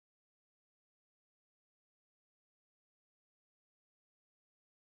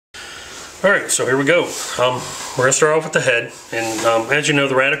Alright, so here we go. We're going to start off with the head, and as you know,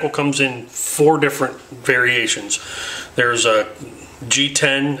 the Radikal comes in 4 different variations. There's a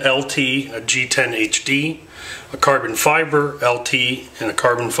G10 LT, a G10 HD, a carbon fiber LT, and a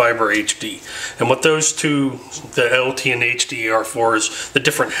carbon fiber HD. And what those two, the LT and HD, are for is the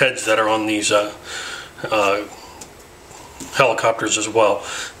different heads that are on these helicopters as well.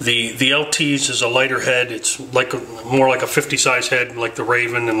 The LTs is a lighter head. It's like more like a 50 size head, like the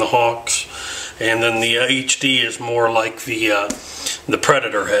Raven and the Hawks. And then the HD is more like the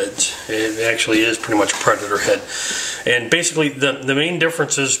Predator heads. It actually is pretty much a Predator head. And basically the main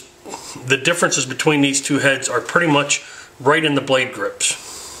differences, the differences between these two heads are pretty much right in the blade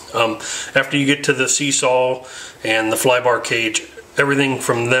grips. After you get to the seesaw and the flybar cage, everything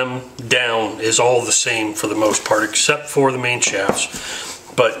from them down is all the same for the most part, except for the main shafts.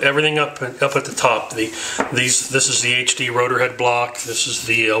 But everything up at the top, this is the HD rotor head block. This is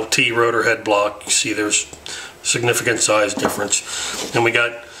the LT rotor head block. You see, there's significant size difference, and we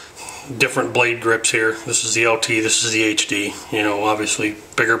got different blade grips here. This is the LT. This is the HD. You know, obviously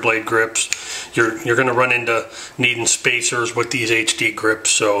bigger blade grips. You're going to run into needing spacers with these HD grips,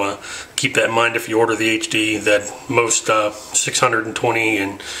 so keep that in mind if you order the HD, that most 620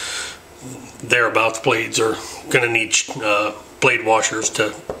 and thereabouts blades are going to need blade washers to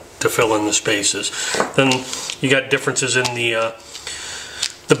fill in the spaces. Then you got differences in the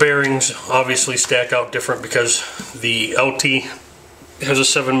bearings. Obviously stack out different because the LT has a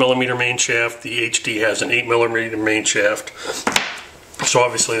 7mm main shaft, the HD has an 8mm main shaft. So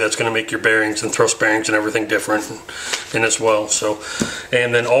obviously that's going to make your bearings and thrust bearings and everything different and as well. So,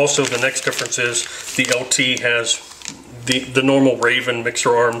 and then also the next difference is the LT has the normal Raven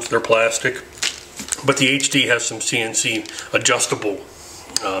mixer arms, they're plastic, but the HD has some CNC adjustable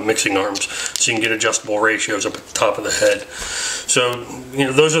mixing arms, so you can get adjustable ratios up at the top of the head. So, you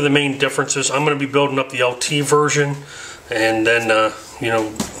know, those are the main differences. I'm going to be building up the LT version, and then you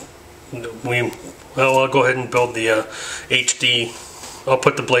know, I'll go ahead and build the HD. I'll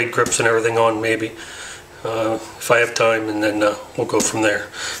put the blade grips and everything on maybe if I have time, and then we'll go from there.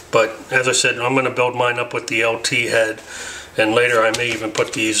 But as I said, I'm going to build mine up with the LT head, and later I may even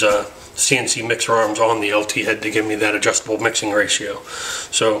put these CNC mixer arms on the LT head to give me that adjustable mixing ratio.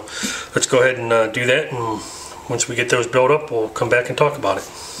 So let's go ahead and do that, and once we get those built up, we'll come back and talk about it.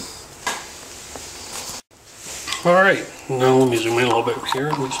 Alright, now let me zoom in a little bit here,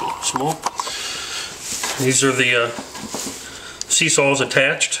 these are small. These are the seesaws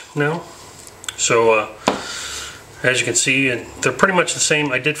attached now. So as you can see, they're pretty much the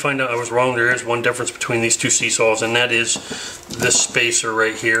same. I did find out I was wrong. There is one difference between these two seesaws, and that is this spacer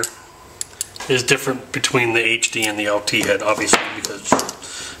right here is different between the HD and the LT head, obviously, because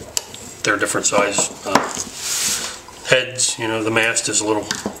they're different size heads. You know, the mast is a little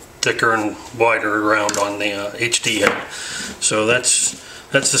thicker and wider around on the HD head. So that's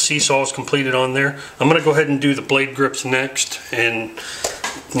the seesaws completed on there. I'm going to go ahead and do the blade grips next, and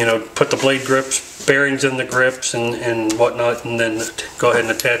you know, put the blade grips, bearings in the grips and whatnot, and then go ahead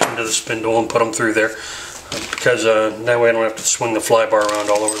and attach them to the spindle and put them through there, because that way I don't have to swing the fly bar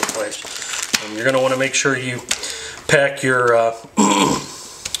around all over the place. You're going to want to make sure you pack your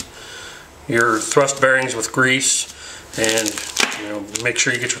your thrust bearings with grease, and you know, make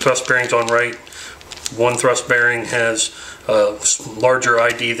sure you get your thrust bearings on right. One thrust bearing has a larger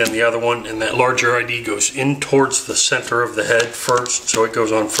ID than the other one, and that larger ID goes in towards the center of the head first, so it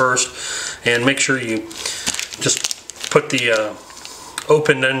goes on first. And make sure you just put the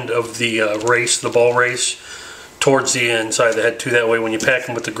open end of the race, the ball race, towards the inside of the head too. That way when you pack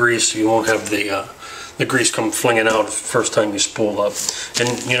them with the grease, you won't have the grease come flinging out the first time you spool up.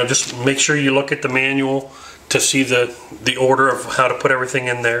 And you know, just make sure you look at the manual to see the order of how to put everything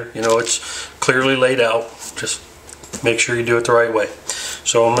in there. You know, it's clearly laid out. Just make sure you do it the right way.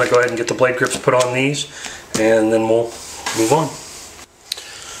 So I'm going to go ahead and get the blade grips put on these, and then we'll move on.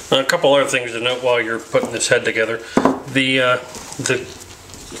 A couple other things to note while you're putting this head together. The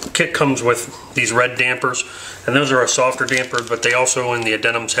kit comes with these red dampers, and those are a softer damper, but they also in the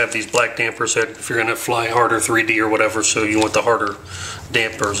addendums have these black dampers that if you're going to fly harder 3D or whatever, so you want the harder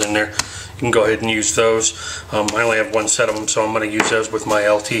dampers in there, you can go ahead and use those. I only have one set of them, so I'm going to use those with my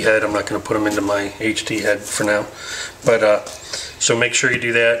LT head. I'm not going to put them into my HD head for now. But so make sure you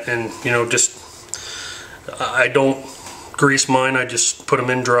do that, and you know, just I don't grease mine. I just put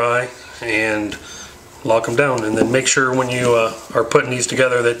them in dry and lock them down, and then make sure when you are putting these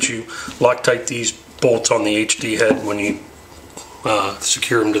together that you Loctite these bolts on the HD head when you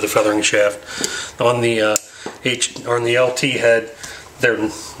secure them to the feathering shaft. On the LT head, they're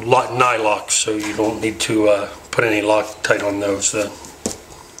nylock, so you don't need to put any Loctite on those.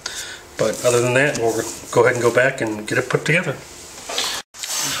 But other than that, we'll go ahead and go back and get it put together.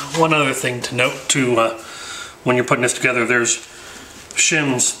 One other thing to note too, when you're putting this together, there's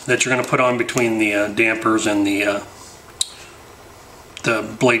shims that you're going to put on between the dampers and the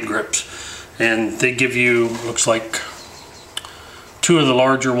blade grips, and they give you, looks like, 2 of the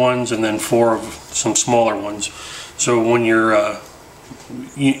larger ones and then 4 of some smaller ones. So when you're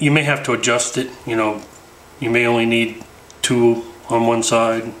you may have to adjust it. You know, you may only need 2 on one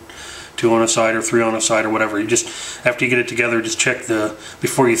side, 2 on a side, or 3 on a side, or whatever. You just, after you get it together, just check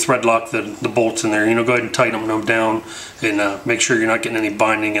before you thread lock the bolts in there. You know, go ahead and tighten them down and make sure you're not getting any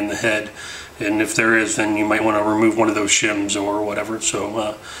binding in the head. And if there is, then you might want to remove one of those shims or whatever.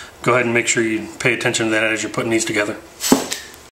 So go ahead and make sure you pay attention to that as you're putting these together.